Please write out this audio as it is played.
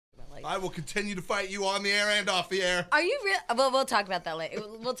I will continue to fight you on the air and off the air. Are you real? Well, we'll talk about that later.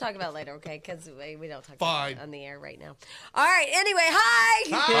 We'll talk about it later, okay? Because we don't talk about it on the air right now. All right. Anyway, hi.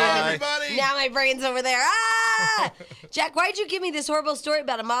 Hi, everybody. Now my brain's over there. Ah! Jack, why did you give me this horrible story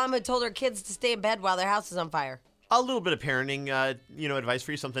about a mom who told her kids to stay in bed while their house is on fire? A little bit of parenting, advice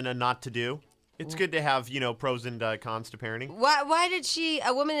for you, something not to do. It's good to have, pros and cons to parenting. Why did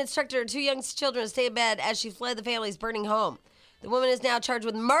a woman instructed her two young children to stay in bed as she fled the family's burning home? The woman is now charged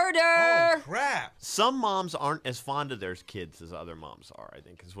with murder. Oh, crap. Some moms aren't as fond of their kids as other moms are, I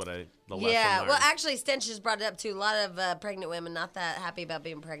think, is what the lesson learned. Well, actually, Stench just brought it up, too. A lot of pregnant women not that happy about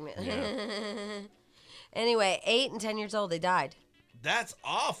being pregnant. Yeah. Anyway, 8 and 10 years old, they died. That's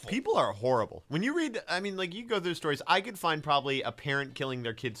awful. People are horrible. When you read, you go through stories, I could find probably a parent killing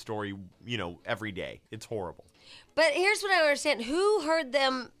their kid's story, every day. It's horrible. But here's what I don't understand. Who heard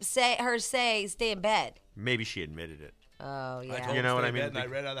her say, stay in bed? Maybe she admitted it. Oh, yeah. I told you know what I mean? And I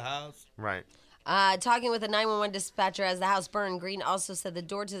ran out of the house. Right. Talking with a 911 dispatcher as the house burned, Green also said the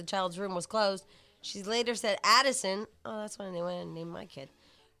door to the child's room was closed. She later said Addison, that's what I named my kid,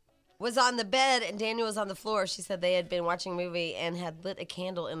 was on the bed and Daniel was on the floor. She said they had been watching a movie and had lit a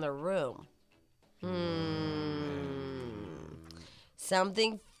candle in their room.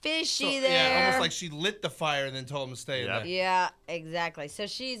 Something fishy there. Yeah, almost like she lit the fire and then told him to stay in there. Yeah, exactly. So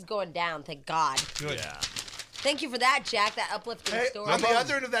she's going down, thank God. Good. Yeah. Thank you for that, Jack, that uplifting story. On the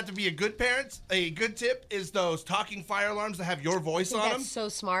other end of that, to be a good parent, a good tip is those talking fire alarms that have your voice on them. That's so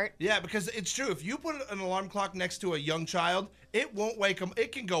smart. Yeah, because it's true. If you put an alarm clock next to a young child, it won't wake them.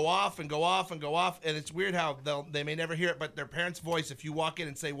 It can go off and go off and go off, and it's weird how they may never hear it, but their parent's voice, if you walk in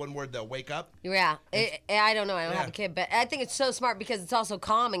and say one word, they'll wake up. Yeah, I don't know. I don't have a kid, but I think it's so smart because it's also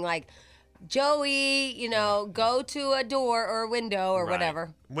calming. Like, Joey, go to a door or a window or whatever.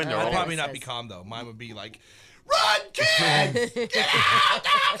 Window. I'd probably not be calm, though. Mine would be like, run, kids! Get out! The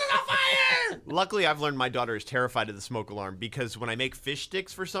house is on fire! Luckily, I've learned my daughter is terrified of the smoke alarm because when I make fish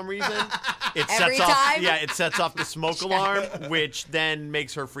sticks for some reason, it sets off the smoke alarm, which then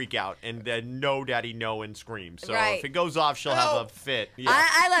makes her freak out and no, daddy, no, and scream. So if it goes off, she'll have a fit. Yeah.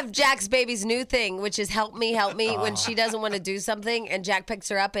 I love Jack's baby's new thing, which is help me when she doesn't want to do something and Jack picks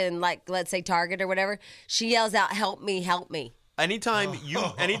her up in, like, let's say Target or whatever, she yells out, help me, help me. Anytime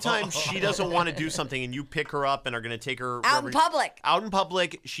she doesn't want to do something and you pick her up and are going to take her out in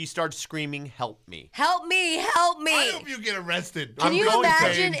public, she starts screaming, help me. Help me, help me. I hope you get arrested. Can you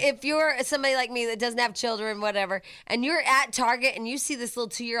imagine if you're somebody like me that doesn't have children, whatever, and you're at Target and you see this little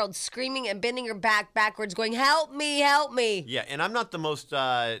 2-year-old screaming and bending her back backwards going, help me, help me. Yeah, and I'm not the most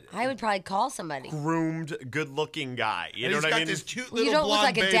I would probably call somebody. groomed, good-looking guy. You know what I mean? This cute little you don't look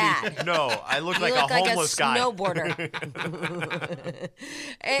like baby. a dad. No, I look like a homeless guy. Snowboarder.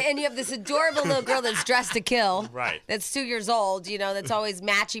 And you have this adorable little girl that's dressed to kill. Right. That's 2 years old, that's always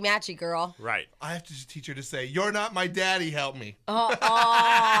matchy girl. Right. I have to just teach her to say, you're not my daddy, help me. Because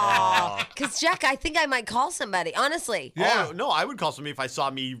Jack, I think I might call somebody, honestly. Yeah. Oh, no, I would call somebody if I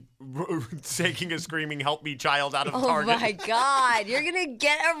saw me taking a screaming help me child out of Target. Oh my God, you're going to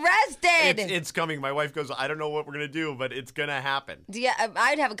get arrested. It's coming. My wife goes, I don't know what we're going to do, but it's going to happen. Yeah,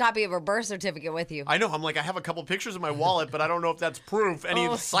 I'd have a copy of her birth certificate with you. I know. I'm like, I have a couple pictures in my wallet, but I don't know if that's proof.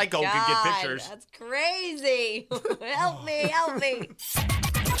 Any psycho could get pictures. That's crazy. Help me.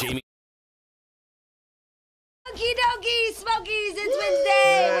 Jamie. Okie dokie, Smokies, it's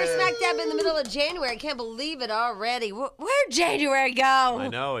Wednesday. We're smack dab in the middle of January. I can't believe it already. Where'd January go? I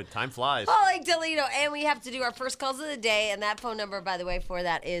know, time flies. Holy Toledo. And we have to do our first calls of the day. And that phone number, by the way, for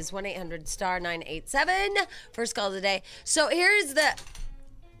that is 1-800-STAR-987. First call of the day. So here's the...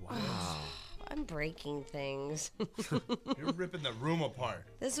 Wow. I'm breaking things. You're ripping the room apart.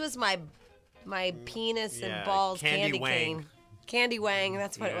 This was my penis and balls candy cane. Candy Wang,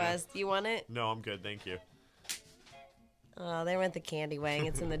 that's what it was. Do you want it? No, I'm good, thank you. Oh, there went the Candy Wang.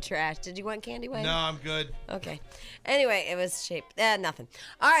 It's in the trash. Did you want Candy Wang? No, I'm good. Okay. Anyway, it was shaped. Nothing.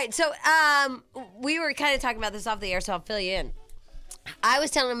 All right, so we were kind of talking about this off the air, so I'll fill you in. I was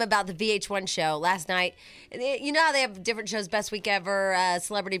telling him about the VH1 show last night. You know how they have different shows, Best Week Ever,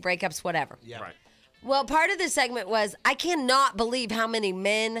 Celebrity Breakups, whatever. Yeah. Right. Well, part of the segment was, I cannot believe how many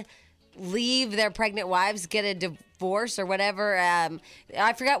men leave their pregnant wives, get a divorce or whatever.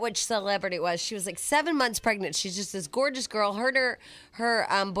 I forgot which celebrity it was. She was like 7 months pregnant. She's just this gorgeous girl. Her and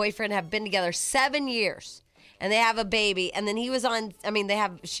her boyfriend have been together 7 years. And they have a baby. And then he was on,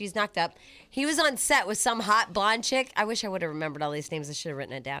 she's knocked up. He was on set with some hot blonde chick. I wish I would have remembered all these names. I should have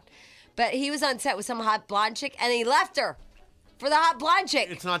written it down. But he was on set with some hot blonde chick, and he left her for the hot blonde chick.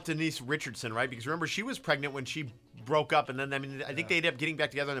 It's not Denise Richardson, right? Because remember, she was pregnant when she broke up, and then I think they ended up getting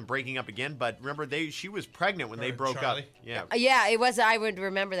back together and then breaking up again. But remember, she was pregnant when they broke Charlie? up. Yeah. Yeah, it was. I would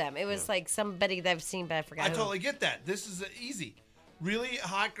remember them. It was like somebody that I've seen, but I forgot. I who. totally get that. This is easy. Really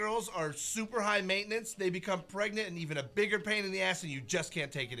hot girls are super high maintenance. They become pregnant and even a bigger pain in the ass, and you just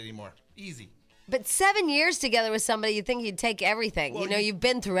can't take it anymore. Easy. But 7 years together with somebody, you think you'd take everything. Well, you've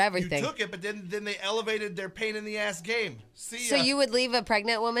been through everything. You took it, but then they elevated their pain in the ass game. See ya. So you would leave a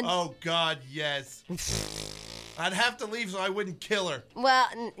pregnant woman? Oh, God, yes. I'd have to leave so I wouldn't kill her. Well,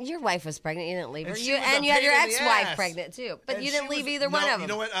 your wife was pregnant. You didn't leave her. And You you had your ex-wife pregnant, too. But And you didn't she leave was- either one of them. You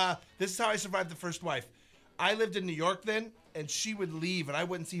know what? This is how I survived the first wife. I lived in New York then, and she would leave, and I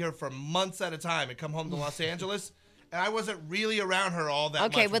wouldn't see her for months at a time and come home to Los Angeles. And I wasn't really around her all that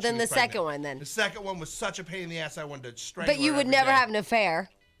much. Okay, when well, she then was the pregnant. second one, then. The second one was such a pain in the ass, I wanted to strangle But you her would every never day. have an affair.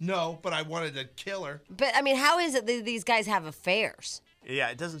 No, but I wanted to kill her. But, I mean, how is it that these guys have affairs? Yeah,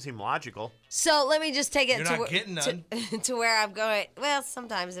 it doesn't seem logical. So let me just take it You're to, not getting none. to where I'm going. Well,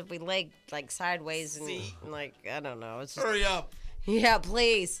 sometimes if we lay like sideways and like, I don't know. It's just, Hurry up. yeah,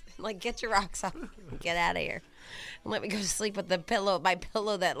 please. Like, get your rocks off. Get out of here. And let me go to sleep with my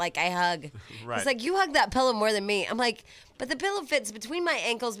pillow that like I hug. Right. It's like, you hug that pillow more than me. I'm like, but the pillow fits between my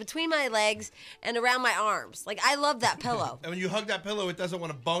ankles, between my legs, and around my arms. Like, I love that pillow. And when you hug that pillow, it doesn't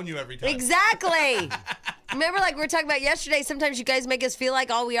want to bone you every time. Exactly. Remember, like we were talking about yesterday, sometimes you guys make us feel like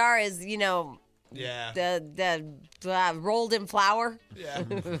all we are is, Yeah. the rolled in flour. Yeah.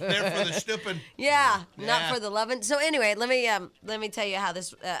 There for the stupid. Yeah, not Yeah. for the loving. So anyway, let me tell you how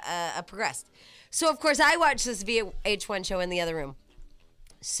this progressed. So of course I watched this VH1 show in the other room.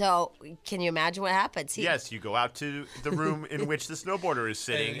 So can you imagine what happens? Yes, you go out to the room in which the snowboarder is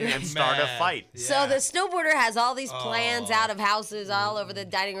sitting And and start a mad. fight. Yeah. So the snowboarder has all these plans out of houses all over the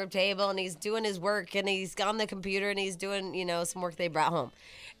dining room table, and he's doing his work, and he's on the computer, and he's doing some work they brought home.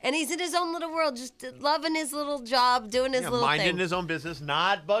 And he's in his own little world, just loving his little job, doing his little minding thing. his own business,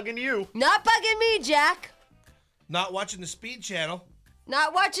 not bugging you. Not bugging me, Jack. Not watching the Speed Channel.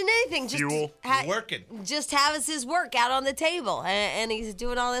 Not watching anything. Just Fuel. Working. Just has his work out on the table, and he's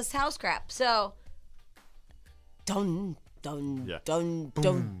doing all this house crap. So, dun dun Yeah. dun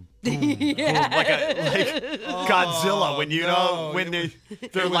dun. Yeah. Like Godzilla when no.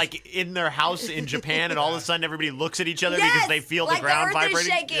 they're like in their house in Japan and all of a sudden everybody looks at each other Yes, because they feel like the ground the earth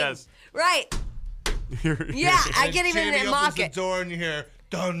vibrating. is shaking. Yes. Right. Yeah, I And can't even Jamie mock opens it. the door and you hear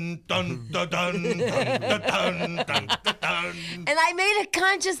dun dun dun dun dun dun dun dun dun dun. And I made a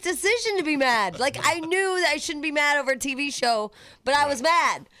conscious decision to be mad. Like, I knew that I shouldn't be mad over a TV show, but I was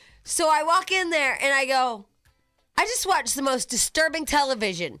mad. So I walk in there and I go, I just watched the most disturbing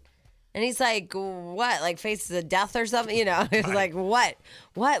television. And he's like, what? Like Faces of Death or something? He's like, what?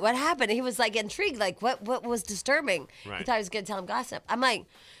 What happened? He was like intrigued. Like, what was disturbing? Right. He thought I was going to tell him gossip. I'm like,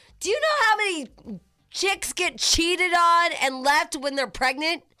 do you know how many chicks get cheated on and left when they're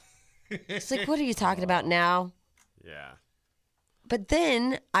pregnant? It's like, what are you talking about now? Yeah. But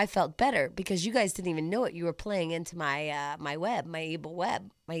then I felt better because you guys didn't even know it. You were playing into my my evil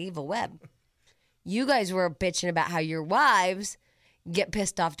web. You guys were bitching about how your wives get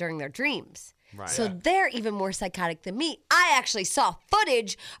pissed off during their dreams. Right. So they're even more psychotic than me. I actually saw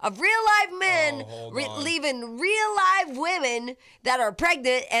footage of real live men hold on. leaving real live women that are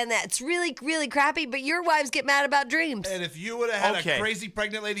pregnant, and that's really, really crappy. But your wives get mad about dreams. And if you would have had Okay. a crazy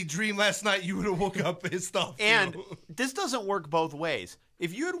pregnant lady dream last night, you would have woke up pissed off. too. And this doesn't work both ways.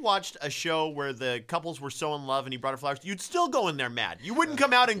 If you had watched a show where the couples were so in love and he brought her flowers, you'd still go in there mad. You wouldn't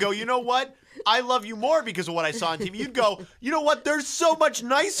come out and go, you know what? I love you more because of what I saw on TV. You'd go, you know what? They're so much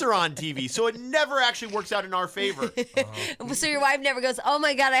nicer on TV. So it never actually works out in our favor. So your wife never goes, oh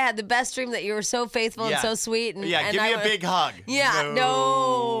my God, I had the best dream that you were so faithful and Yeah. so sweet. And, Yeah, and give me I a big hug. Yeah,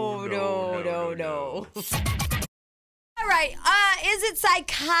 no. All right, is it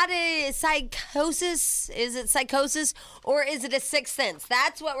psychosis? Is it psychosis, or is it a sixth sense?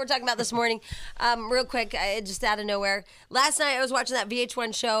 That's what we're talking about this morning. Real quick, just out of nowhere. Last night I was watching that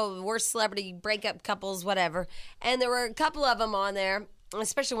VH1 show, worst celebrity breakup couples, whatever, and there were a couple of them on there,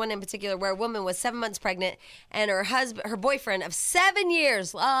 especially one in particular where a woman was 7 months pregnant, and her boyfriend of 7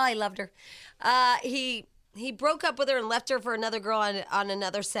 years, I loved her. He broke up with her and left her for another girl on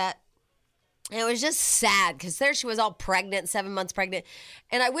another set. And it was just sad because there she was all pregnant, 7 months pregnant.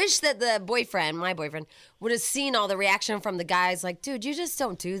 And I wish that my boyfriend, would have seen all the reaction from the guys like, dude, you just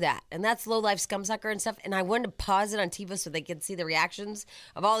don't do that. And that's low-life scumsucker and stuff. And I wanted to pause it on TiVo so they could see the reactions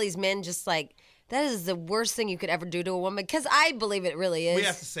of all these men just like, That is the worst thing you could ever do to a woman, because I believe it really is. We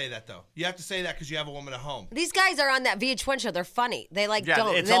have to say that, though. You have to say that because you have a woman at home. These guys are on that VH1 show. They're funny. They don't.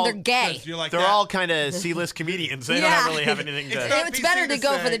 it's Then all- they're gay. You're like They're that. all kind of C-list comedians. They don't really have anything to. not It's better to PC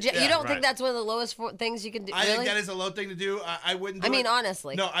go to for the. say. You don't right. think that's one of the lowest things you can do? I Really? think that is a low thing to do. I wouldn't do it. I mean,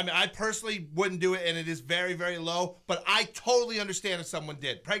 honestly. No, I mean, I personally wouldn't do it, and it is very, very low. But I totally understand if someone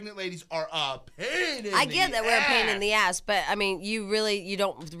did. Pregnant ladies are a pain in I get the that we're a pain in ass. the ass, but I mean, you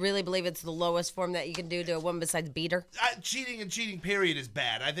don't really believe it's the lowest form that you can do to a woman besides beat her? Cheating, period, is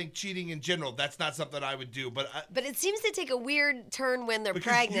bad. I think cheating in general, that's not something I would do. But it seems to take a weird turn when they're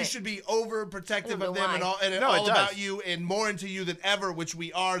because pregnant. you should be overprotective I don't of know them why. and all, and No, all it about does. you and more into you than ever, which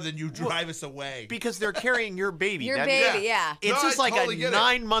we are. Then you drive us away. Because they're carrying your baby. Your baby, yeah. It's No, just I like totally a get it.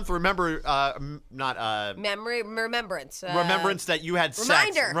 9-month Remembrance. remembrance that you had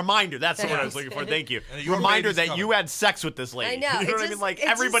Reminder. sex. Reminder. That's the word I was Thanks. looking for. Thank you. And your Reminder baby's that coming. you had sex with this lady. I know. You know It what I mean? just- Like it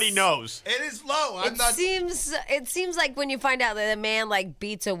everybody just- knows. It is low. I'm It not. seems like when you find out that a man like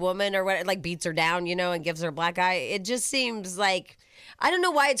beats a woman or what, like beats her down, and gives her a black eye. It just seems like, I don't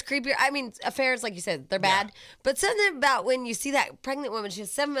know why it's creepier. I mean, affairs, like you said, they're bad. Yeah. But something about when you see that pregnant woman,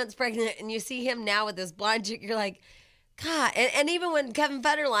 she's 7 months pregnant, and you see him now with this blonde chick, you're like, God. And even when Kevin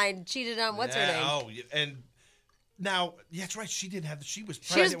Federline cheated on what's her name? Oh, and now, yeah, that's right. She didn't have. She was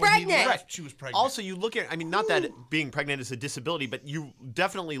She was pregnant. When he pregnant. left. She was pregnant. Also, you look at, I mean, not that being pregnant is a disability, but you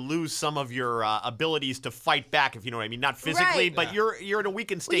definitely lose some of your abilities to fight back, if you know what I mean. Not physically, Right. but you're in a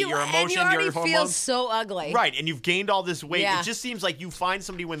weakened state. Well, Your and emotion, you already your feel hormones. so ugly. Right, and you've gained all this weight. Yeah. It just seems like you find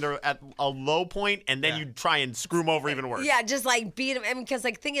somebody when they're at a low point, and then Yeah. you try and screw them over even worse. Yeah, just like beat him. I mean, because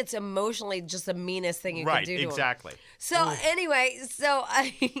I think it's emotionally just the meanest thing you Right, can do to him. exactly. So anyway,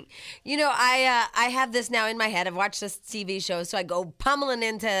 I have this now in my head. I've watched this TV show, so I go pummeling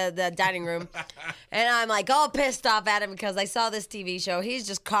into the dining room, and I'm like all pissed off at him because I saw this TV show. He's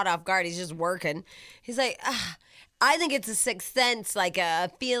just caught off guard. He's just working. He's like, I think it's a sixth sense, like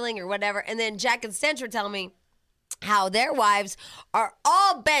a feeling or whatever. And then Jack and Stench were telling me how their wives are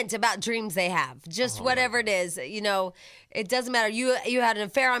all bent about dreams they have, just whatever it is. It doesn't matter. You had an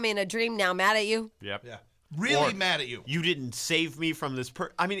affair on me in a dream. Now I'm mad at you. Yep. yeah, really Or mad at you. You didn't save me from this.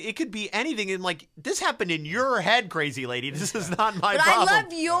 I mean, it could be anything. And like, this happened in your head, crazy lady. This is not my But problem. I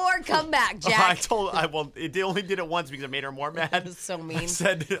love your comeback, Jack. It only did it once because it made her more mad. was so I mean.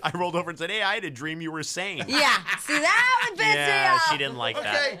 I rolled over and said, "Hey, I had a dream you were sane." Yeah, see that would piss me Yeah, off. she didn't like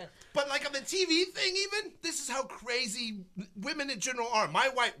Okay, that. but like on the TV thing, even this is how crazy women in general are. My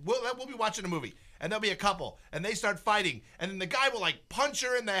wife, we'll be watching a movie, and there'll be a couple, and they start fighting, and then the guy will like punch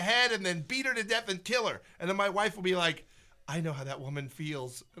her in the head, and then beat her to death and kill her, and then my wife will be like, "I know how that woman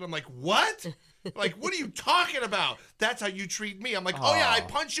feels," and I'm like, "What?" Like, what are you talking about? That's how you treat me. I'm like, oh yeah, I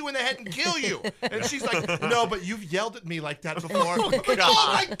punch you in the head and kill you. And she's like, no, but you've yelled at me like that before. I'm like,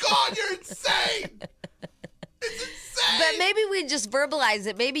 oh my God, you're insane. It's insane. But maybe we just verbalize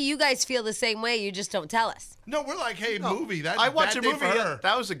it. Maybe you guys feel the same way. You just don't tell us. No, we're like, hey, movie. That's I watched a bad day movie. for her.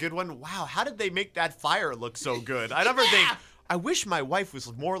 That was a good one. Wow, how did they make that fire look so good? I never think. I wish my wife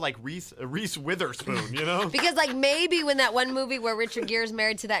was more like Reese Witherspoon. Because like maybe when that one movie where Richard Gere's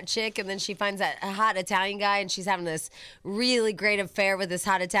married to that chick and then she finds that hot Italian guy and she's having this really great affair with this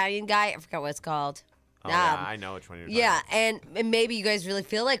hot Italian guy. I forgot what it's called. Oh, yeah, I know which one you're talking Yeah, about. and maybe you guys really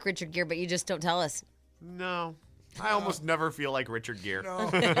feel like Richard Gere, but you just don't tell us. No. I almost never feel like Richard Gere. No. I'll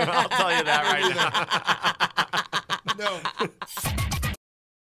tell you that right now. No.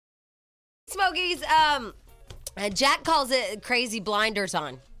 Smokies, Jack calls it crazy blinders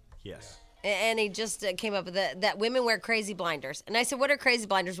on. Yes. And he just came up with that women wear crazy blinders. And I said, what are crazy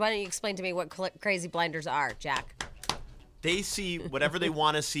blinders? Why don't you explain to me what crazy blinders are, Jack? They see whatever they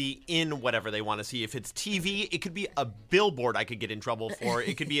want to see in whatever they want to see. If it's TV, it could be a billboard I could get in trouble for.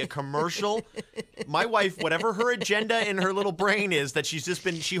 It could be a commercial. My wife, whatever her agenda in her little brain is that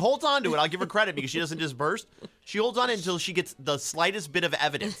she holds on to it. I'll give her credit because she doesn't just burst. She holds on until she gets the slightest bit of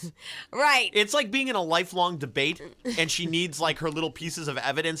evidence. Right. It's like being in a lifelong debate and she needs like her little pieces of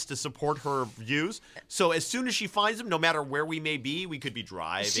evidence to support her views. So as soon as she finds them, no matter where we may be, we could be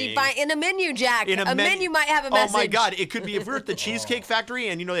driving. In a menu, Jack. In a menu might have a message. Oh my God! It could be if we're at the Cheesecake Factory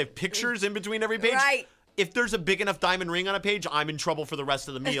and they have pictures in between every page. Right. If there's a big enough diamond ring on a page, I'm in trouble for the rest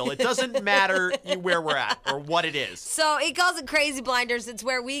of the meal. It doesn't matter where we're at or what it is. So he calls it crazy blinders. It's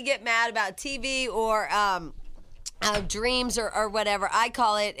where we get mad about TV or dreams or whatever. I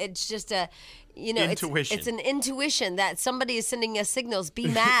call it. It's just You know, Intuition. It's an intuition that somebody is sending us signals. Be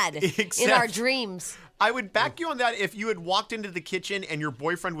mad Except- in our dreams. I would back you on that if you had walked into the kitchen and your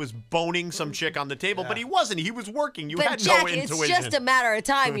boyfriend was boning some chick on the table, but he wasn't. He was working. You But had Jack, no intuition. it's just a matter of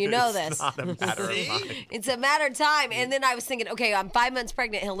time. You know It's this. not a matter of See? time. It's a matter of time. And then I was thinking, okay, I'm 5 months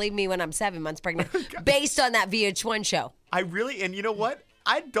pregnant. He'll leave me when I'm 7 months pregnant, based on that VH1 show. I really, and you know what?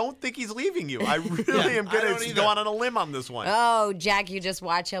 I don't think he's leaving you. I really am I going don't to either. go out on a limb on this one. Oh, Jack, you just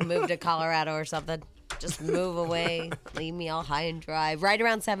watch him move to Colorado or something. Just move away, leave me all high and dry. Right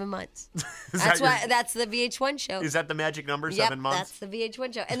around 7 months. That's why. That's the VH1 show. Is that the magic number, Yep, 7 months? that's the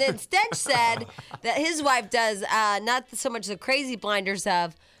VH1 show. And then Stench said that his wife does not so much the crazy blinders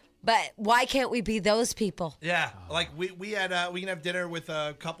of, but why can't we be those people? Yeah, like we can have dinner with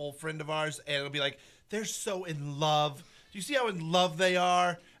a couple friend of ours, and it'll be like they're so in love. Do you see how in love they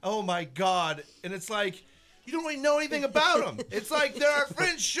are? Oh my God! And it's like you don't really know anything about them. It's like they're our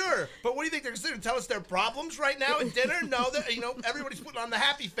friends, sure, but what do you think they're going to tell us their problems right now at dinner? No, everybody's putting on the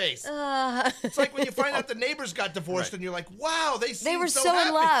happy face. It's like when you find out the neighbors got divorced, and you're like, wow, they were so so happy.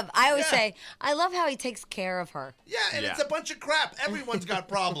 in love. I always Yeah. say, I love how he takes care of her. Yeah, and Yeah. it's a bunch of crap. Everyone's got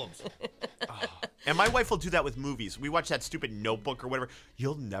problems. And my wife will do that with movies. We watch that stupid Notebook or whatever.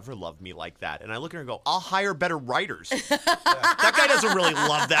 You'll never love me like that. And I look at her and go, I'll hire better writers. That guy doesn't really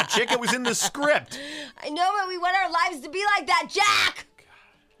love that chick. It was in the script. I know, but we want our lives to be like that, Jack.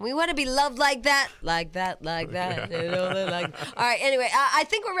 We want to be loved like that, like that, like that. You know, like. All right. Anyway, I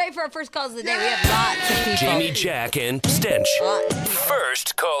think we're ready for our first calls of the day. We have lots of people. Jamie, Jack, and Stench.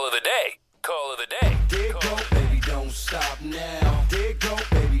 First call of the day. Call of the day. There go, baby, don't stop now. There go,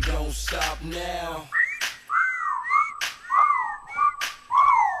 baby, don't stop now.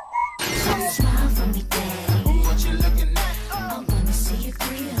 Smile for me, daddy. What you looking at? I wanna see your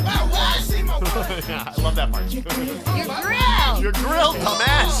grill. I see my I love that part. Your grill. Your grill,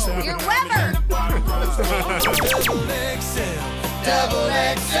 dumbass. Your Weber. Double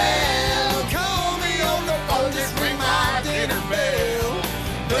XL. Call me on the phone, just ring my dinner bell.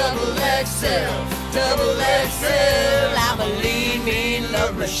 Double XL. Double XL. I'm a lean, mean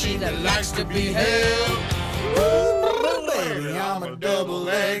love machine that likes to be held. Baby, I'm a double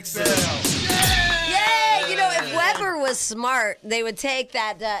XL. Yay! You know, if Weber was smart, they would take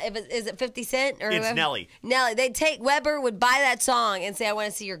that. Is it 50 Cent or It's whoever? Nelly. Nelly. They'd take Weber, would buy that song and say, "I want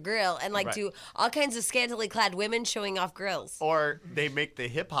to see your grill," and like Right. do all kinds of scantily clad women showing off grills. Or they make the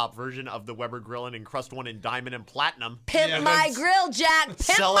hip hop version of the Weber grill and encrust one in diamond and platinum. Pimp Yeah, my that's- grill, Jack. Pimp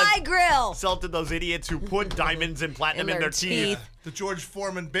Sell it. my grill. Sell it to those idiots who put diamonds and platinum in their teeth. The George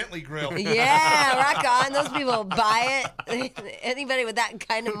Foreman Bentley grill. Yeah, rock on. Those people buy it. Anybody with that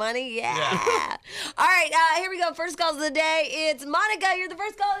kind of money, yeah. All right, here we go. First calls of the day. It's Monica. You're the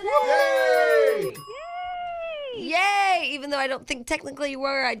first call of the day. Yay! Even though I don't think technically you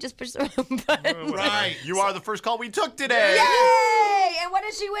were, I just presumed. But Right. You are the first call we took today. yay! And what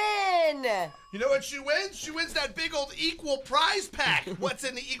does she win? You know what she wins? She wins that big old equal prize pack. What's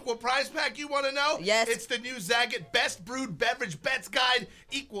in the equal prize pack, you want to know? Yes. It's the new Zagat Best Brewed Beverage Bets Guide.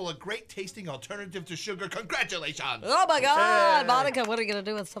 Equal, a great tasting alternative to sugar. Congratulations. Oh my God, Yay. Monica, what are you gonna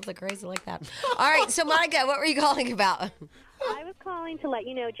do with something crazy like that? All right, so Monica, what were you calling about? I was calling to let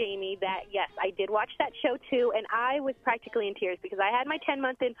you know, Jamie, that yes, I did watch that show too, and I was practically in tears because I had my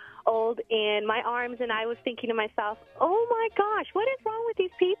 10-month-old in my arms, and I was thinking to myself, oh my gosh, what is wrong with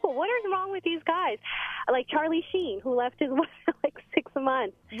these people? What is wrong with these guys? Like Charlie Sheen, who left his wife at like 6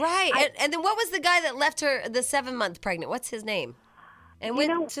 months. Right, and then what was the guy that left her the 7 month pregnant? What's his name? And went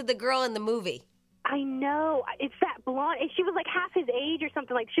know- to the girl in the movie. I know. It's that blonde. And she was like half his age or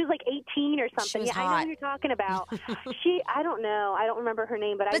something. Like she was like 18 or something. She was yeah, I know hot. who you're talking about. I don't know. I don't remember her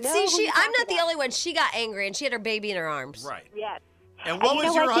name, but I But know. see, who you're I'm talking not the about. only one. She got angry and she had her baby in her arms. Right. Yes. And what And you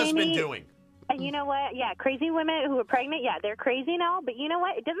was know your what, husband Jamie? doing? And you know what? Yeah, crazy women who are pregnant, yeah, they're crazy and all. But you know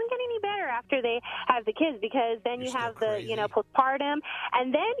what? It doesn't get any better after they have the kids because then you You're have still the, crazy. postpartum.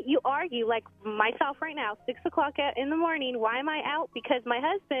 And then you argue, like myself right now, 6 o'clock in the morning. Why am I out? Because my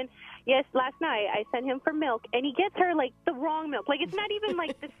husband, yes, last night I sent him for milk and he gets her like the wrong milk. Like it's not even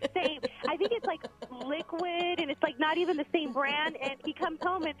like the same. I think it's like liquid and it's like not even the same brand. And he comes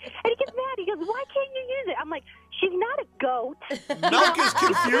home and he gets mad. He goes, why can't you use it? I'm like, she's not a goat. Milk is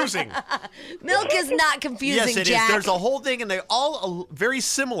confusing. Milk is not confusing, Yes, it is. Jack. There's a whole thing, and they're all very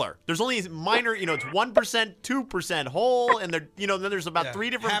similar. There's only minor, it's 1%, 2% whole, and then there's about Yeah. 3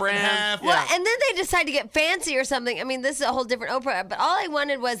 different Half and brands. half. Well, and then they decide to get fancy or something. I mean, this is a whole different Oprah. But all I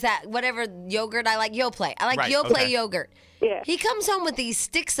wanted was that whatever yogurt I like, Yoplait. I like Right, Yoplait okay. yogurt. Yeah. He comes home with these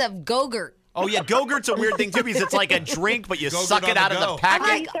sticks of Go-Gurt. Oh, yeah, Go-Gurt's a weird thing, too, because it's like a drink, but you Go-Gurt suck on it out the of the go. Are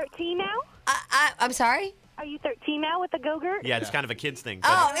packet. you 13 now? I'm sorry? Are you 13 now with the Go-Gurt? Yeah, it's kind of a kid's thing.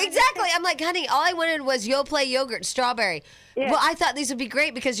 Oh, exactly. I'm like, honey, all I wanted was Yoplait yogurt, strawberry. Yeah. Well, I thought these would be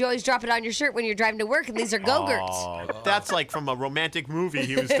great because you always drop it on your shirt when you're driving to work, and these are Go-Gurts. Oh, that's like from a romantic movie.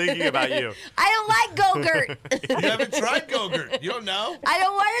 He was thinking about you. I don't like Go-Gurt. You haven't tried Go-Gurt. You don't know? I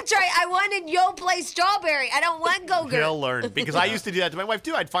don't want to try. I wanted Yoplait strawberry. I don't want Go-Gurt. He'll learn. Because I used to do that to my wife,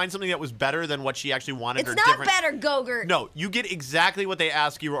 too. I'd find something that was better than what she actually wanted. It's or not different. better, Go-Gurt. No, you get exactly what they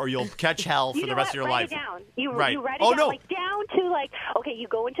ask you, or you'll catch hell for the rest of your life. Write it down. You Right. write it Oh, down, no. like down to like, okay, you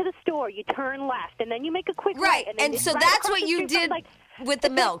go into the store, you turn left, and then you make a quick Right, and then and it's so right that's across what the you street from, did like, with the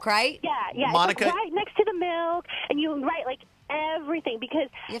milk, right? Yeah, it's Monica- like right next to the milk, and you write like everything because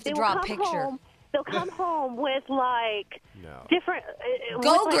You have to they draw will a come picture. home. They'll come home with like No. different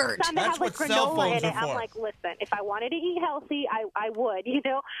Go-Gurt. With, like, some that That's have, like, what cell granola phones in it. are for. I'm like, listen, if I wanted to eat healthy, I would, you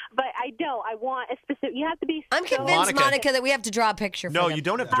know, but I don't. I want a specific. You have to be. I'm so convinced, Monica- Monica, that we have to draw a picture for No, them. you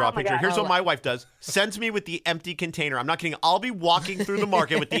don't have to draw a Oh, my picture. God. Here's Oh. what my wife does. Sends me with the empty container. I'm not kidding. I'll be walking through the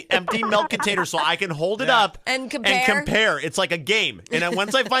market with the empty milk container so I can hold it Yeah. up And compare? It's like a game. And then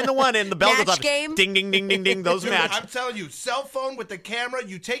once I find the one and the bell goes Match up, game? ding, ding, ding, ding, ding, those Dude, match. I'm telling you, cell phone with the camera,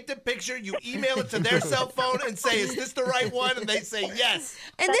 you take the picture, you email it to their cell phone and say, is this the right one? And they say yes.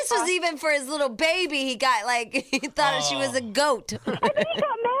 And this was even for his little baby. He got like, he thought she was a goat. And then he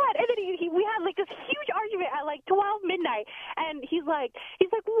got mad, and then we had like this huge argument at like 12 midnight, and he's like,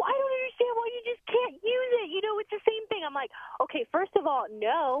 well, I don't understand why you just can't use it. You know, it's the same thing. I'm like, okay, first of all,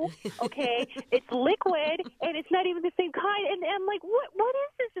 no, okay, it's liquid, and it's not even the same kind. And I'm like, what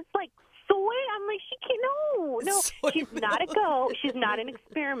is this? It's like soy. I'm like, she can't. No, Soy she's not a goat. She's not an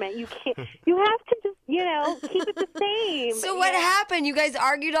experiment. You can't. You have to just, you know, keep it the same. So what happened? You guys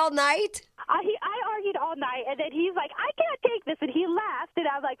argued all night? I argued all night, and then he's like, I can't take this, and he laughed, and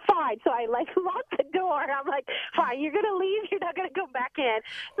I'm like, fine. So I like locked the door. I'm like, fine, you're gonna leave. You're not gonna come back in.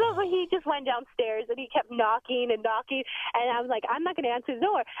 So he just went downstairs, and he kept knocking and knocking, and I was like, I'm not gonna answer the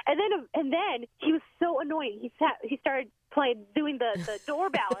door. And then he was so annoying. He started doing the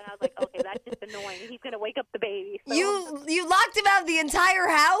doorbell, and I was like, okay, that's just annoying. He's gonna wake up the baby. So, You locked him out of the entire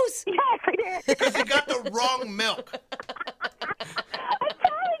house? yes, I did. Because you got the wrong milk. I'm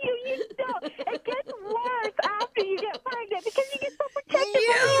telling you, you don't. It gets worse after you get pregnant because you get so protective.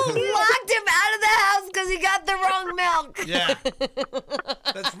 You locked him out of the house because he got the wrong milk. Yeah.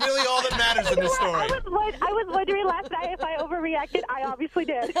 That's really all that matters in this story. I was wondering last night if I overreacted. I obviously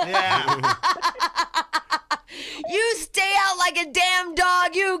did. Yeah. You stay out like a damn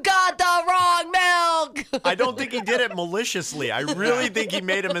dog. You got the wrong milk. I don't think he did it maliciously. I really think he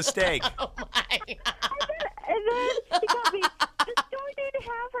made a mistake. And then he got me, just don't need to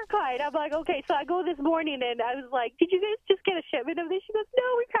have her kind. I'm like, okay. So I go this morning and I was like, did you guys just get a shipment of this? She goes, no,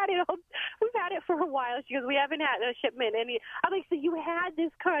 we've had it for a while. She goes, we haven't had a shipment. And I'm like, so you had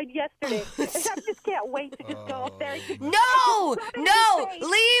this kind yesterday. And I just can't wait to just go up there. And just, No,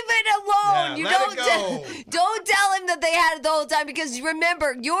 leave it alone. Yeah, You let it go. don't tell him that they had it the whole time because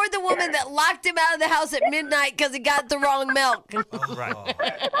remember, you're the woman that locked him out of the house at midnight because he got the wrong milk. Right.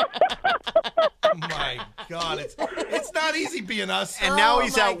 Oh my God, it's not easy being us. And now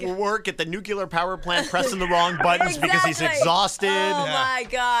he's my at God. work at the nuclear power plant pressing the wrong buttons because he's Exactly. exhausted. Oh Yeah. my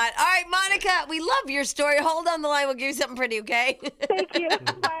God. All right, Monica, we love your story. Hold on the line. We'll give you something pretty, okay? thank you.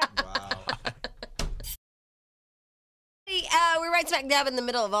 Bye. We're right smack dab in the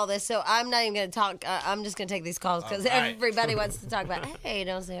middle of all this, so I'm not even going to talk. I'm just going to take these calls because All right. everybody wants to talk about, hey,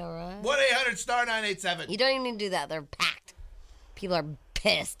 don't say all right. 1-800-STAR-987. You don't even need to do that. They're packed. People are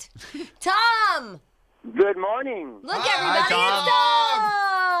pissed. Tom! Good morning. Look, Hi, everybody, Tom.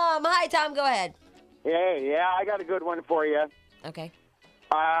 it's Tom! Hi, Tom, go ahead. Hey, yeah, I got a good one for you. Okay.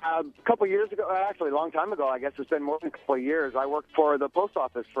 A couple years ago, actually a long time ago, I guess it's been more than a couple of years, I worked for the post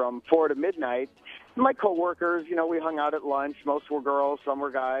office from 4 to midnight. My coworkers, you know, we hung out at lunch. Most were girls, some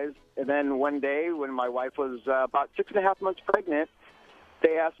were guys. And then one day when my wife was about 6.5 months pregnant,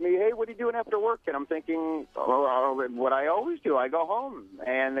 they asked me, hey, what are you doing after work? And I'm thinking, oh, what I always do, I go home.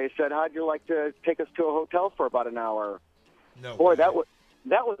 And they said, how'd you like to take us to a hotel for about an hour? No Boy, way. that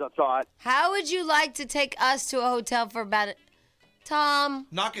was a thought. How would you like to take us to a hotel for about a... Tom?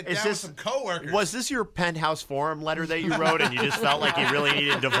 Knock it Is down this- with some coworkers. Was this your penthouse forum letter that you wrote and you just felt like you really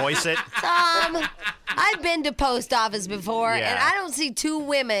needed to voice it? Tom, I've been to post office before, Yeah. and I don't see two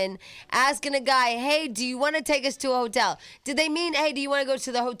women asking a guy, hey, do you want to take us to a hotel? Did they mean, hey, do you want to go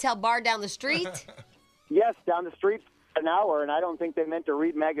to the hotel bar down the street? Yes, down the street for an hour, and I don't think they meant to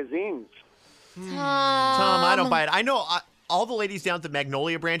read magazines. Tom, I don't buy it. I know all the ladies down at the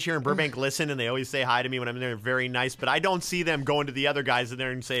Magnolia branch here in Burbank listen, and they always say hi to me when I'm there. Very nice, but I don't see them going to the other guys in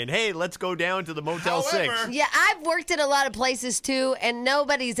there and saying, "Hey, let's go down to the Motel 6." Yeah, I've worked at a lot of places too, and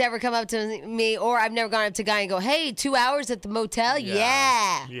nobody's ever come up to me, or I've never gone up to a guy and go, "Hey, 2 hours at the motel?"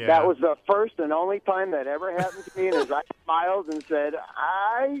 Yeah. That was the first and only time that ever happened to me, and as I smiled and said,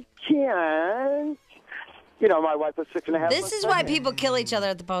 "I can't." You know, my wife was 6.5 months This is why people kill each other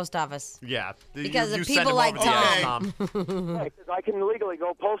at the post office. Yeah. Because you of send people them like over to the Tom. Tom. Because I can legally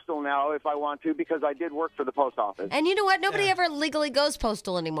go postal now if I want to, because I did work for the post office. And you know what? Nobody ever legally goes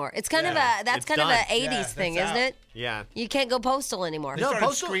postal anymore. It's kind of It's kind done. of a 80s thing, that's isn't out. it? Yeah. You can't go postal anymore. They No, started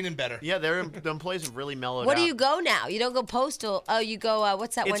postal- screening better. Yeah, the employees have really mellowed What out. do you go now? You don't go postal. Oh, you go.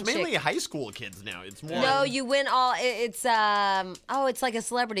 What's that It's one mainly chick? high school kids now. It's more. No, you went all. It's it's like a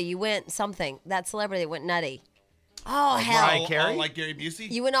celebrity. You went something. That celebrity went nutty. Oh hell! Mariah Carey? Like Gary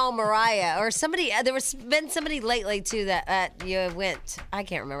Busey? You went all Mariah or somebody. There was been somebody lately too that you went. I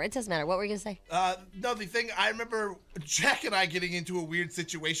can't remember. It doesn't matter. What were you gonna say? No, the thing, I remember Jack and I getting into a weird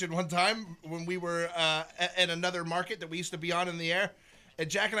situation one time when we were at another market that we used to be on in the air. And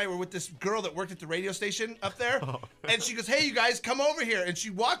Jack and I were with this girl that worked at the radio station up there. And she goes, "Hey, you guys, come over here." And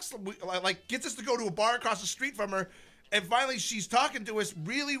she walks, like, gets us to go to a bar across the street from her. And finally, she's talking to us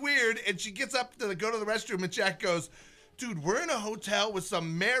really weird. And she gets up to go to the restroom. And Jack goes, "Dude, we're in a hotel with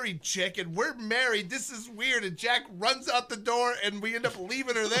some married chick, and we're married. This is weird." And Jack runs out the door, and we end up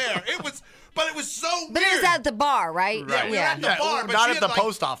leaving her there. It was so weird. But it was at the bar, right? Yeah, we were at the bar, but not she at had, the like-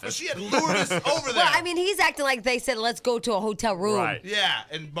 post office. But she had lured us over there. Well, I mean, he's acting like they said, "Let's go to a hotel room." Right. Yeah,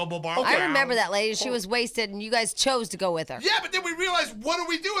 and Bubble Bar. I remember that lady. She was wasted, and you guys chose to go with her. Yeah, but then we realized, what are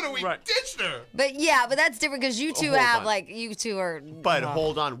we doing? And we Right. ditched her. But that's different because you two Hold have on. you two are. But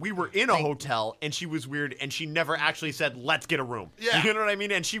hold on, we were in a hotel and she was weird and she never actually said, "Let's get a room." Yeah. You know what I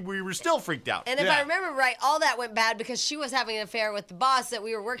mean? And we were still freaked out. And if Yeah. I remember right, all that went bad because she was having an affair with the boss that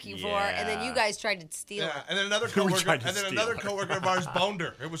we were working for, and then you guys tried to steal Yeah, her. and then another We coworker, tried to and then steal another her. coworker of ours boned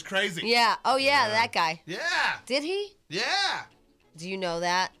her. It was crazy. Yeah. Oh yeah, that guy. Yeah. Did he? Yeah. Do you know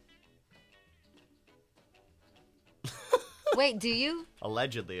that? Wait, do you?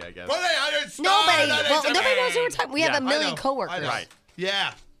 Allegedly, I guess. But hey, Nobody knows who we're talking. We Yeah, have a I million I know. coworkers. Right.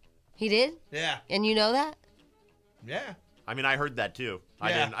 Yeah. He did, Yeah. and you know that? Yeah. I mean, I heard that too.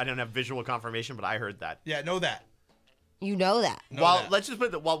 Yeah. I didn't have visual confirmation, but I heard that. Yeah, know that. You know that. Know While that. let's just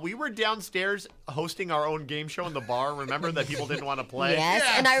put that while we were downstairs hosting our own game show in the bar, remember that people didn't want to play? Yes,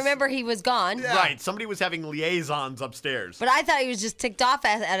 and I remember he was gone. Yeah. Right. Somebody was having liaisons upstairs. But I thought he was just ticked off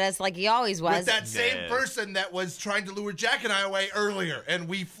at us like he always was. With that same No. person that was trying to lure Jack and I away earlier, and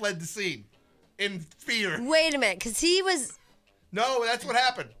we fled the scene in fear. Wait a minute, because he was No, that's what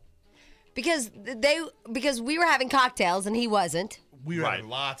happened. because we were having cocktails and he wasn't. We were Right. having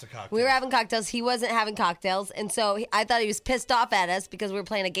lots of cocktails. We were having cocktails. He wasn't having cocktails, and so I thought he was pissed off at us because we were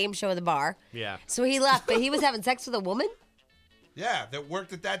playing a game show at the bar. Yeah. So he left, but he was having sex with a woman. Yeah, that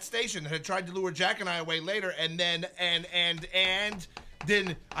worked at that station that had tried to lure Jack and I away later, and then and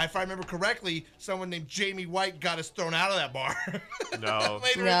then, if I remember correctly, someone named Jamie White got us thrown out of that bar. No.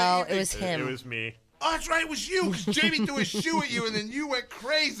 Later in No, the it was evening. him. It was me. Oh, that's right, it was you, because Jamie threw a shoe at you, and then you went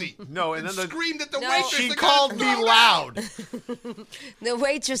crazy. No, and then the- screamed at the No. waitress. She that got called us me thrown loud. out. The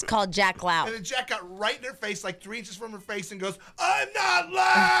waitress called Jack loud. And then Jack got right in her face, like 3 inches from her face, and goes, "I'm not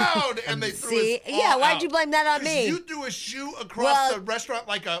loud!" And they threw See? us all Yeah, why'd out. you blame that on 'Cause me? You threw a shoe across Well- the restaurant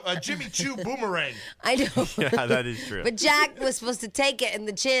like a Jimmy Choo boomerang. I know. Yeah, that is true. But Jack was supposed to take it in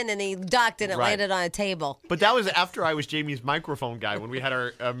the chin, and he ducked, and it Right. landed on a table. But that was after I was Jamie's microphone guy when we had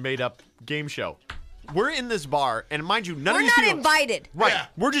our made-up game show. We're in this bar, and mind you, none We're of these not people... invited. Right. Yeah.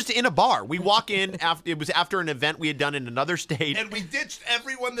 We're just in a bar. We walk in after it was after an event we had done in another state. And we ditched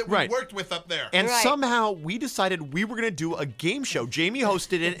everyone that we Right. worked with up there. And Right. somehow we decided we were going to do a game show. Jamie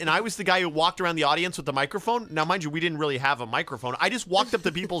hosted it, and I was the guy who walked around the audience with the microphone. Now, mind you, we didn't really have a microphone. I just walked up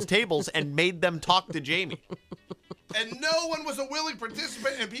to people's tables and made them talk to Jamie. And no one was a willing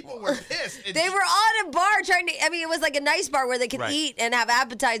participant, and people were pissed. And They were on a bar trying to. I mean, it was like a nice bar where they could Right. eat and have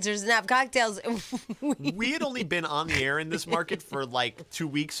appetizers and have cocktails. We had only been on the air in this market for like 2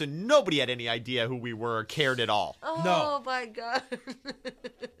 weeks, and nobody had any idea who we were or cared at all. Oh my god!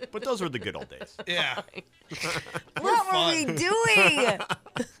 But those were the good old days. Yeah, What were we doing?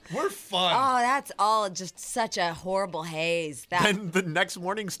 we're fun. Oh, that's all just such a horrible haze. That Then the next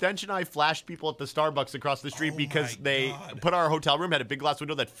morning, Stench and I flashed people at the Starbucks across the street because they put our hotel room, had a big glass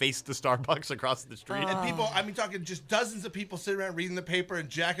window that faced the Starbucks across the street. And people, I mean, talking just dozens of people sitting around reading the paper, and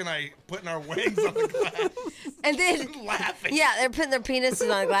Jack and I putting our wings on the glass, and then laughing. yeah, they're putting their penises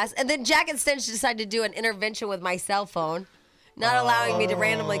on the glass, and then Jack and Stench decided to do an intervention with my cell phone, not allowing me to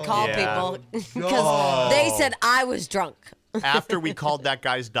randomly call Yeah. people because they said I was drunk. after we called that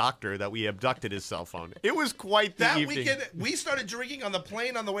guy's doctor that we abducted his cell phone. It was quite the That evening. weekend, we started drinking on the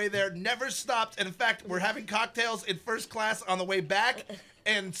plane on the way there, never stopped. And in fact, we're having cocktails in first class on the way back,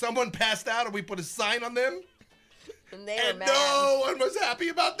 and someone passed out, and we put a sign on them. And they were And mad. no one was happy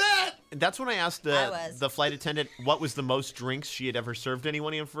about that. And that's when I asked I was. the flight attendant what was the most drinks she had ever served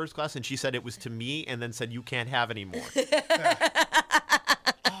anyone in first class, and she said it was to me, and then said, you can't have any more.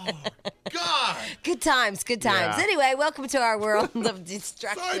 God. Good times, good times. Yeah. Anyway, welcome to our world of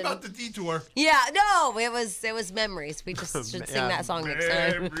destruction. Sorry about the detour. Yeah, no, it was memories. We just should sing that song next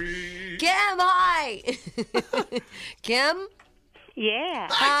time. Memories. Kim, hi. Kim, Yeah.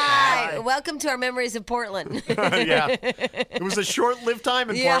 hi. Welcome to our memories of Portland. Yeah. It was a short-lived time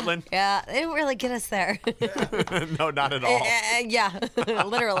in Portland. Yeah, they didn't really get us there. No, not at all. Yeah,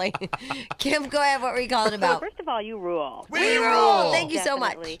 literally. Kim, go ahead. What were you calling Well, about? first of all, you rule. We rule. rule. Thank you so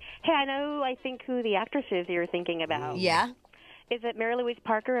much. Definitely. Hey, I think who the actress is you're thinking about. Yeah. Is it Mary Louise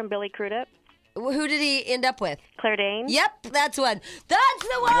Parker and Billy Crudup? Who did he end up with? Claire Danes? Yep, that's one. That's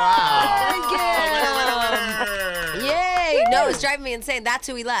the one. Kim. Yay! No, it's driving me insane. That's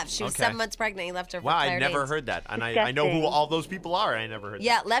who he left. She was Okay. 7 months pregnant. He left her for Wow, Claire I never Danes. heard that. And I know who Disgusting. all those people are. I never heard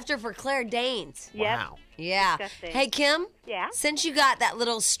Yeah, left her for Claire Danes. Yep. Wow. Yeah. Disgusting. Hey, Kim? Yeah? Since you got that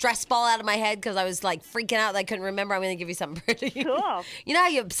little stress ball out of my head because I was like freaking out that I couldn't remember, I'm going to give you something pretty. Cool. You know how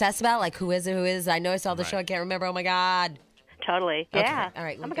you obsess about like who is it, who is it? I know I saw the show, I can't remember. Oh my God. Totally. Okay, Yeah. all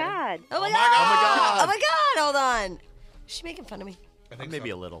right, Oh, my we're good. God. Oh my my God. God. Oh my God. Hold on. Is she making fun of me? I think Maybe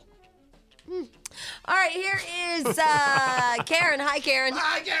so. a little. All right, here is Karen. Hi, Karen.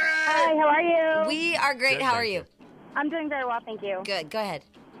 Hi, Gary. Hi, how are you? We are great. Good, How are thank you? I'm doing very well, thank you. Good. Go ahead.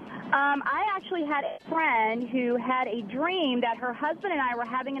 I actually had a friend who had a dream that her husband and I were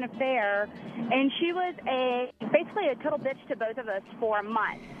having an affair, and she was basically a total bitch to both of us for a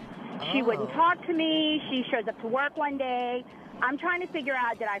month. She wouldn't talk to me. She shows up to work one day. I'm trying to figure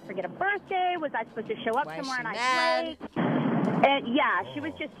out, did I forget a birthday? Was I supposed to show up Why is somewhere she and I mad? late? And yeah, she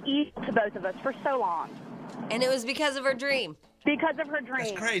was just evil to both of us for so long And it was because of her dream. because of her dream.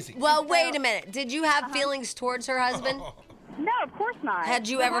 That's crazy. Well, wait a minute. Did you have feelings towards her husband? No, of course not. Had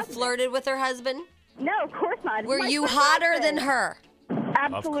you My ever husband- flirted with her husband? No, of course not. Were My you first hotter than husband. her?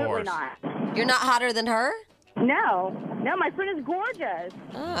 Absolutely course. not. You're not hotter than her? No, my friend is gorgeous.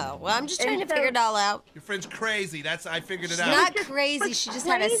 Oh, well, I'm just trying to And so- figure it all out. Your friend's crazy. I figured it She's out. not just crazy. was She just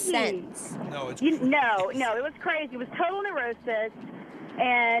had a crazy. sense. No, it's No, it was crazy. It was total neurosis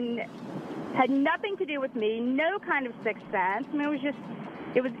and had nothing to do with me. No kind of sixth sense. I mean,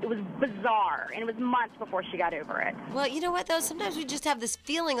 it was bizarre, and it was months before she got over it. Well, you know what, though? Sometimes we just have this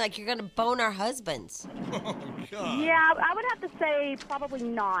feeling like you're going to bone our husbands. oh, God. Yeah, I would have to say probably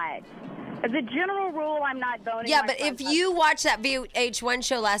not. As a general rule, I'm not boning. Yeah, my but if friend's you watched that VH1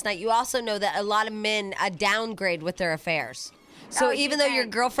 show last night, you also know that a lot of men downgrade with their affairs. So Oh, even you though your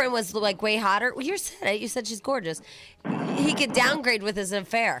think? girlfriend was like way hotter, well, you said it. You said she's gorgeous. He could downgrade with his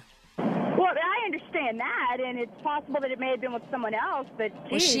affair. Well, I understand that, and it's possible that it may have been with someone else, but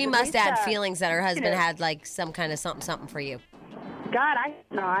Well, geez, she at must least, have had feelings that her husband know. had like some kind of something for you. God, I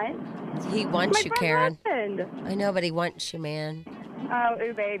not. He wants My you, friend's Karen. husband. I know, but he wants you, man. Oh,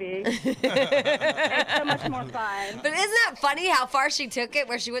 ooh, baby. It's so much more fun. But isn't that funny how far she took it,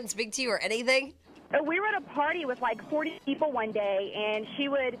 where she wouldn't speak to you or anything? We were at a party with like 40 people one day, and she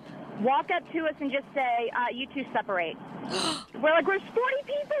would walk up to us and just say, you two separate. We're like, there's 40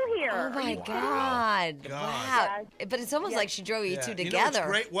 people here. Oh my God! God. Wow! But it's almost like she drove you two You know together. what's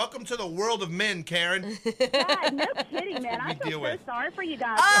great? Welcome to the world of men, Karen. God, no kidding, man. I we feel deal so with? sorry for you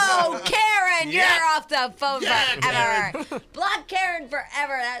guys. Oh, Karen, Yeah. you're off the phone Yeah, forever. Block Karen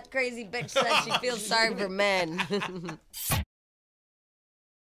forever. That crazy bitch says she feels sorry for men.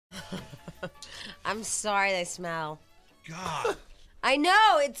 I'm sorry they smell. God. I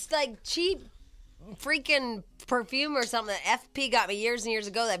know, it's like cheap freaking perfume or something that FP got me years and years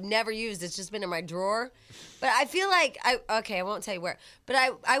ago that I've never used. It's just been in my drawer. But I feel like, I won't tell you where, but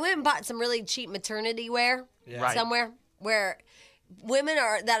I went and bought some really cheap maternity wear Right. somewhere where women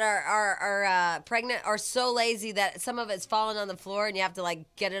that are pregnant are so lazy that some of it's falling on the floor and you have to like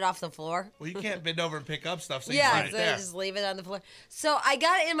get it off the floor. Well, you can't bend over and pick up stuff, so you Yeah, find it so there. I just leave it on the floor. So I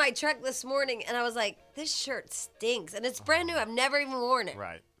got it in my truck this morning and I was like, this shirt stinks. And it's brand new. I've never even worn it.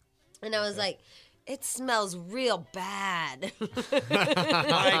 Right. And I was like, it smells real bad. like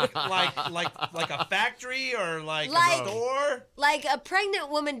a factory or like Like- a store? Like a pregnant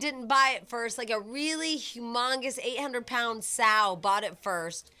woman didn't buy it first. Like a really humongous 800-pound sow bought it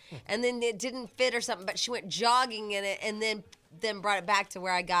first. And then it didn't fit or something. But she went jogging in it and then brought it back to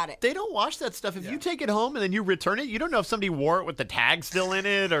where I got it. They don't wash that stuff. If you take it home and then you return it, you don't know if somebody wore it with the tag still in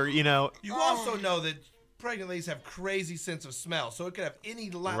it or, you know. You also know that pregnant ladies have crazy sense of smell, so it could have any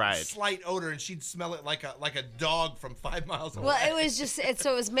slight odor, and she'd smell it like a dog from 5 miles away. Well, it was just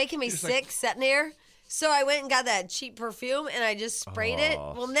so it was making me sick sitting there. So I went and got that cheap perfume, and I just sprayed it.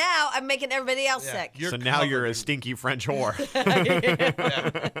 Well, now I'm making everybody else sick. So now you're a stinky French whore.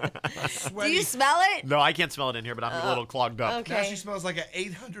 Do you smell it? No, I can't smell it in here, but I'm a little clogged up. Okay. Now she smells like an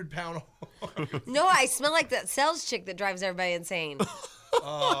 800-pound whore. No, I smell like that sales chick that drives everybody insane.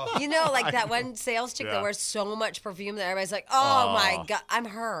 You know, like that one sales chick that wears so much perfume that everybody's like, oh my God, I'm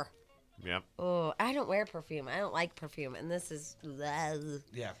her. Yep. Oh, I don't wear perfume. I don't like perfume. And this is...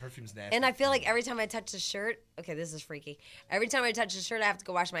 Yeah, perfume's nasty. And I feel like every time I touch the shirt... Okay, this is freaky. Every time I touch the shirt, I have to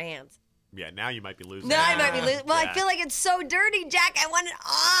go wash my hands. Yeah, now you might be losing. No, I might be losing. Well, I feel like it's so dirty, Jack. I want it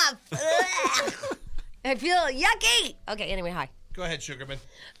off. I feel yucky. Okay, anyway, hi. Go ahead, Sugarman.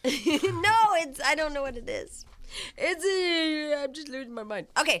 I don't know what it is. I'm just losing my mind.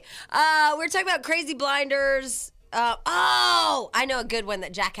 Okay, we're talking about Crazy Blinders. I know a good one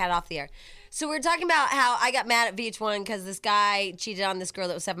that Jack had off the air. So we were talking about how I got mad at VH1 because this guy cheated on this girl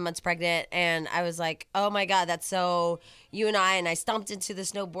that was 7 months pregnant, and I was like, oh my God, that's so you and I stomped into the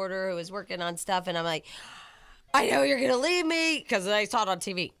snowboarder who was working on stuff, and I'm like, I know you're going to leave me, because I saw it on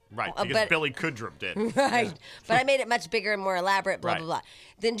TV. Right, because Billy Kudrup did. Right, yeah. But I made it much bigger and more elaborate, blah, blah, blah.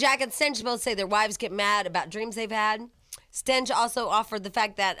 Then Jack and Stench both say their wives get mad about dreams they've had. Stench also offered the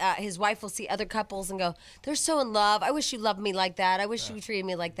fact that his wife will see other couples and go, they're so in love. I wish you loved me like that. I wish you treated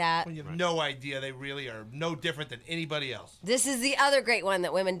me like that. Well, you have no idea. They really are no different than anybody else. This is the other great one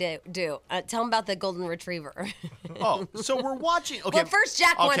that women do. Tell them about the golden retriever. So we're watching. Okay. Well, first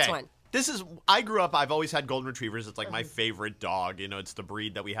Jack wants one. I grew up, I've always had golden retrievers. It's like my favorite dog. You know, it's the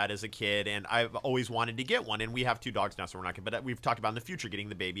breed that we had as a kid, and I've always wanted to get one. And we have 2 dogs now, so we're not going to, but we've talked about in the future getting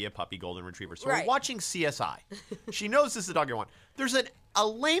the baby a puppy golden retriever. So we're watching CSI. She knows this is the dog I want. There's a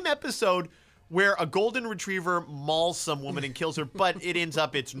lame episode where a golden retriever mauls some woman and kills her, but it ends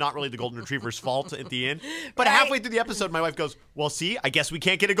up it's not really the golden retriever's fault at the end. But halfway through the episode, my wife goes, well, see, I guess we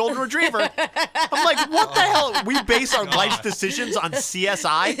can't get a golden retriever. I'm like, what the hell? We base our life's decisions on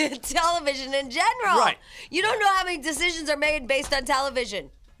CSI? Television in general. Right. You don't know how many decisions are made based on television.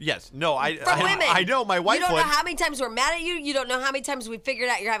 Yes. No, women. I know my wife would. You don't know how many times we're mad at you. You don't know how many times we figured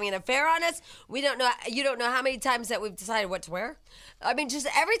out you're having an affair on us. You don't know how many times that we've decided what to wear. I mean, just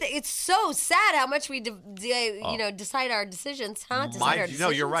everything. It's so sad how much we decide our decisions, huh? No,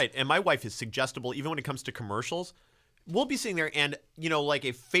 you're right. And my wife is suggestible even when it comes to commercials. We'll be sitting there and, like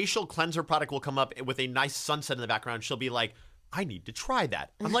a facial cleanser product will come up with a nice sunset in the background. She'll be like, I need to try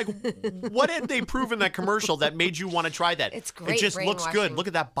that. I'm like, what had they proven in that commercial that made you want to try that? It's great. It just looks good. Look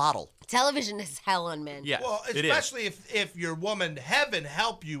at that bottle. Television is hell on men. Yeah, well, especially if your woman, heaven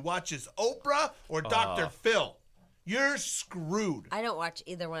help you, watches Oprah or Dr. Phil. You're screwed. I don't watch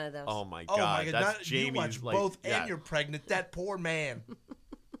either one of those. Oh my God. That's Jamie's. You watch both and you're pregnant. That poor man.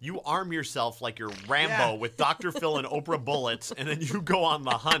 You arm yourself like you're Rambo with Dr. Phil and Oprah bullets, and then you go on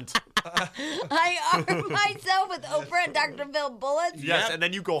the hunt. I arm myself with Oprah and Dr. Phil bullets? Yes, and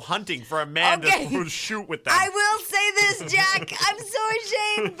then you go hunting for a man to shoot with them. I will say this, Jack. I'm so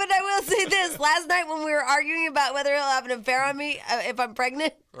ashamed, but I will say this. Last night when we were arguing about whether he'll have an affair on me if I'm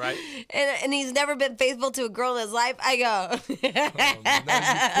pregnant, right? And he's never been faithful to a girl in his life, I go.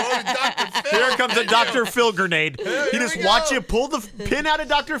 Here comes a Dr. Phil grenade. He just watch you pull the pin out of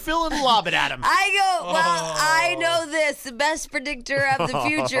Dr. Phil and lob it at him. I go, well, I know this. The best predictor of the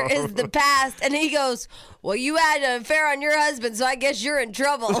future is the past. And he goes, well, you had an affair on your husband, so I guess you're in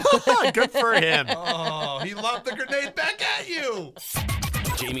trouble. Good for him. Oh, he lobbed the grenade back at you.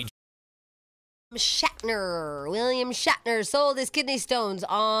 Jamie. William Shatner sold his kidney stones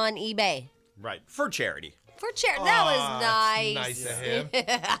on eBay. Right, for charity. For charity. That was nice. Nice of him.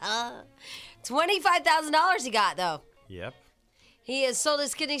 $25,000 he got, though. Yep. He has sold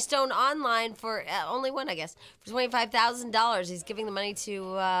his kidney stone online for only one, I guess, for $25,000. He's giving the money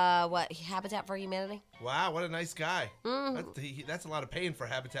to Habitat for Humanity. Wow, what a nice guy. That's a lot of paying for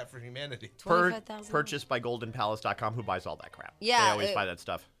Habitat for Humanity. Purchased by GoldenPalace.com, who buys all that crap. Yeah, they always buy that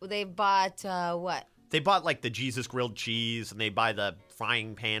stuff. They bought what? They bought like the Jesus grilled cheese, and they buy the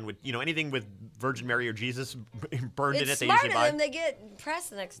frying pan with anything with Virgin Mary or Jesus burned in it. They usually buy. It's smart of them. They get pressed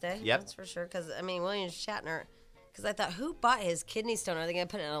the next day. Yep, that's for sure. Because William Shatner. Because I thought, who bought his kidney stone? Are they going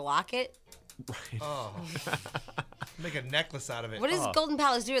to put it in a locket? Right. Oh. Make a necklace out of it. What does Golden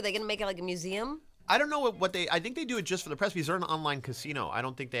Palace do? Are they going to make it like a museum? I don't know what they. I think they do it just for the press because they're an online casino. I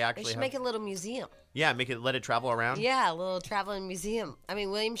don't think they actually. They should make a little museum. Yeah, let it travel around. Yeah, a little traveling museum. I mean,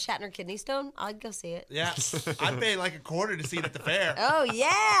 William Shatner kidney stone. I'd go see it. Yeah, I paid like $25 to see it at the fair. Oh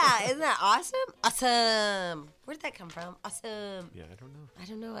yeah, isn't that awesome? Awesome. Where did that come from? Awesome. Yeah, I don't know. I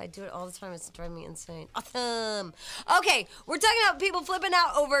don't know. I do it all the time. It's driving me insane. Awesome. Okay, we're talking about people flipping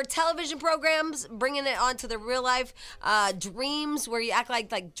out over television programs, bringing it onto the real life dreams, where you act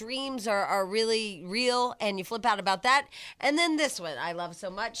like dreams are really real, and you flip out about that. And then this one I love so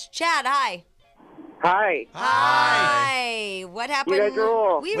much. Chad, hi. Hi. Hi. What happened? You guys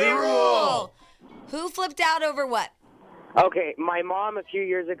rule. We rule. Who flipped out over what? Okay, my mom a few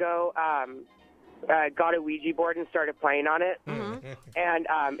years ago got a Ouija board and started playing on it. Mm-hmm.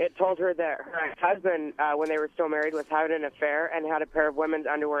 And it told her that her husband, when they were still married, was having an affair and had a pair of women's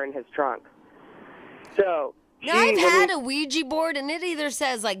underwear in his trunk. So... Now, I've had a Ouija board, and it either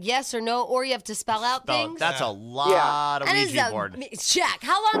says, like, yes or no, or you have to spell out things. That's a lot of And Ouija board. Jack,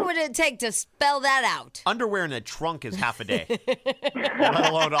 how long would it take to spell that out? Underwear in a trunk is half a day,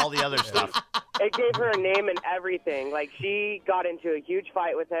 let alone all the other stuff. It gave her a name and everything. Like, she got into a huge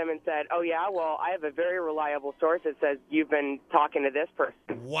fight with him and said, oh, yeah, well, I have a very reliable source that says you've been talking to this person.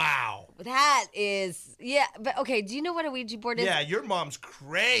 Wow. That is, yeah. But, okay, do you know what a Ouija board is? Yeah, your mom's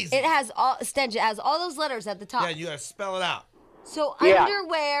crazy. It has all, Stench, it has all those letters at the top. Yeah, you got to spell it out. So,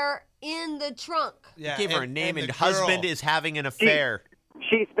 underwear in the trunk. Yeah, Gave her a name, and the husband girl. is having an affair.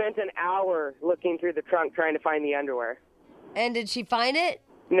 She spent an hour looking through the trunk trying to find the underwear. And did she find it?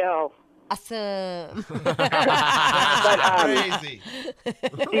 No. Awesome. Crazy.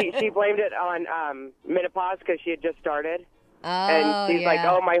 She blamed it on menopause because she had just started. Oh, and she's like,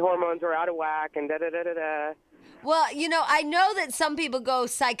 yeah. oh, my hormones are out of whack and da-da-da-da-da. Well, you know, I know that some people go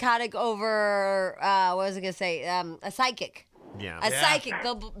psychotic over, what was I going to say, a psychic. Yeah. A psychic.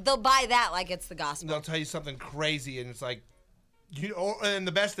 They'll buy that like it's the gospel. They'll tell you something crazy, and it's like, and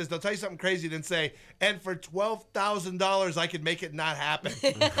the best is they'll tell you something crazy, then say, and for $12,000, I could make it not happen.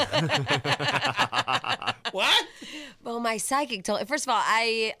 What? Well, my psychic told. First of all,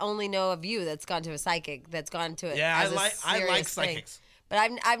 I only know of you that's gone to a psychic. That's gone to it. Yeah, as I like thing. psychics. But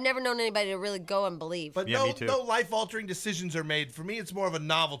I've never known anybody to really go and believe. But Yeah, me too. no life-altering decisions are made. For me, it's more of a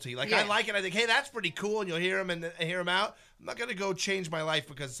novelty. Like, I like it. I think, hey, that's pretty cool, and you'll hear them and hear them out. I'm not going to go change my life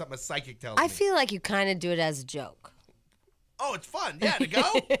because of something a psychic tells me. I feel like you kind of do it as a joke. Oh, it's fun. Yeah, to go?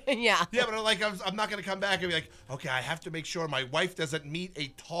 Yeah. Yeah, but I'm not going to come back and be like, okay, I have to make sure my wife doesn't meet a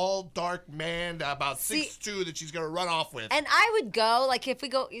tall, dark man about 6'2" that she's going to run off with. And I would go, like, if we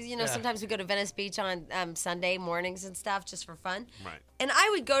go, sometimes we go to Venice Beach on Sunday mornings and stuff just for fun. Right. And I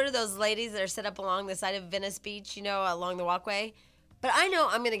would go to those ladies that are set up along the side of Venice Beach, along the walkway. But I know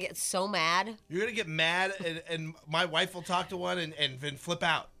I'm going to get so mad. You're going to get mad, and my wife will talk to one and flip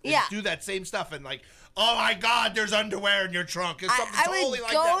out. And Yeah. do that same stuff and like, oh my God, there's underwear in your trunk. It's something I totally would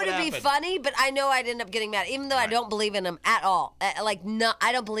like go that would to happen. be funny, but I know I'd end up getting mad, even though I don't believe in them at all. No,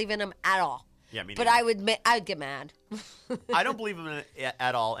 I don't believe in them at all. Yeah, me But neither. I would get mad. I don't believe him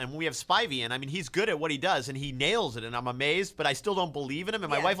at all, and we have Spivey, and I mean, he's good at what he does, and he nails it, and I'm amazed, but I still don't believe in him,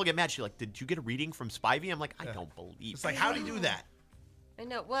 and my wife will get mad. She's like, did you get a reading from Spivey? I'm like, I don't believe It's like, how do you do that? I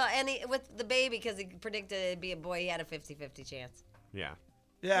know. Well, and with the baby, because he predicted it'd be a boy, he had a 50-50 chance. Yeah.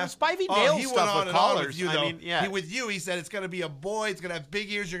 Yeah, Well, Spivey he nails went stuff on with and on callers. with you, I though. mean, yeah. With you, he said it's going to be a boy. It's going to have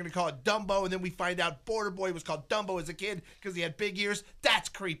big ears. You're going to call it Dumbo, and then we find out Border Boy was called Dumbo as a kid because he had big ears. That's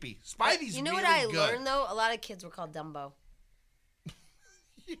creepy. Spivey's You know really what I good. learned, though? A lot of kids were called Dumbo.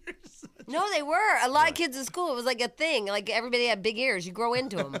 No, they were. A lot of kids in school, it was like a thing. Like, everybody had big ears. You grow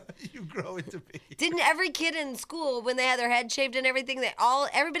into them. You grow into big. Didn't every kid in school, when they had their head shaved and everything,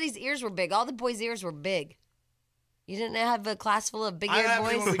 everybody's ears were big. All the boys' ears were big. You didn't have a class full of big-eared I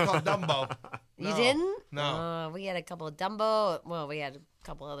boys? have what we call Dumbo. You No. didn't? No. We had a couple of Dumbo. Well, we had a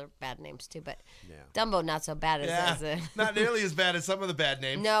couple other bad names, too, but Dumbo not so bad as a... Not nearly as bad as some of the bad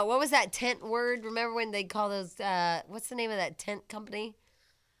names. No, what was that tent word? Remember when they call those, what's the name of that tent company?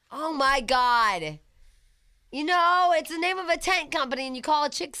 Oh, my God. It's the name of a tent company, and you call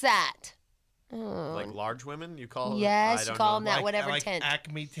chicks that. Oh. Like large women, you call them? Yes, I you don't call know. them that, whatever like tent.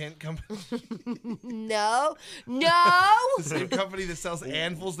 Acme Tent Company. No. The same company that sells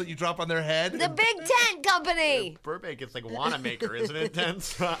anvils that you drop on their head. The big tent company. Burbank, it's like Wanamaker, isn't it,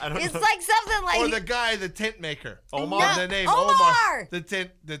 tents? I don't It's know. like something like... Or the guy, the tent maker. Omar? The name Omar. The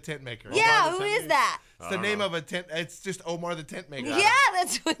tent maker. Yeah, Omar the who tent is that? It's the name of a tent. It's just Omar the tent maker. Yeah,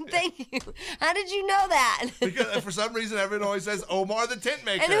 that's what. Thank you. How did you know that? Because for some reason everyone always says Omar the tent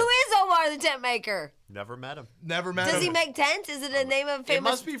maker. And who is Omar the tent maker? Never met him. Never met Does him. he make tents? Is it a name of It famous?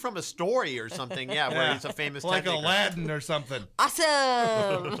 must be from a story or something, where he's a famous like tent maker. Aladdin or something.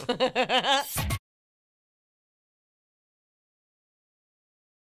 Awesome.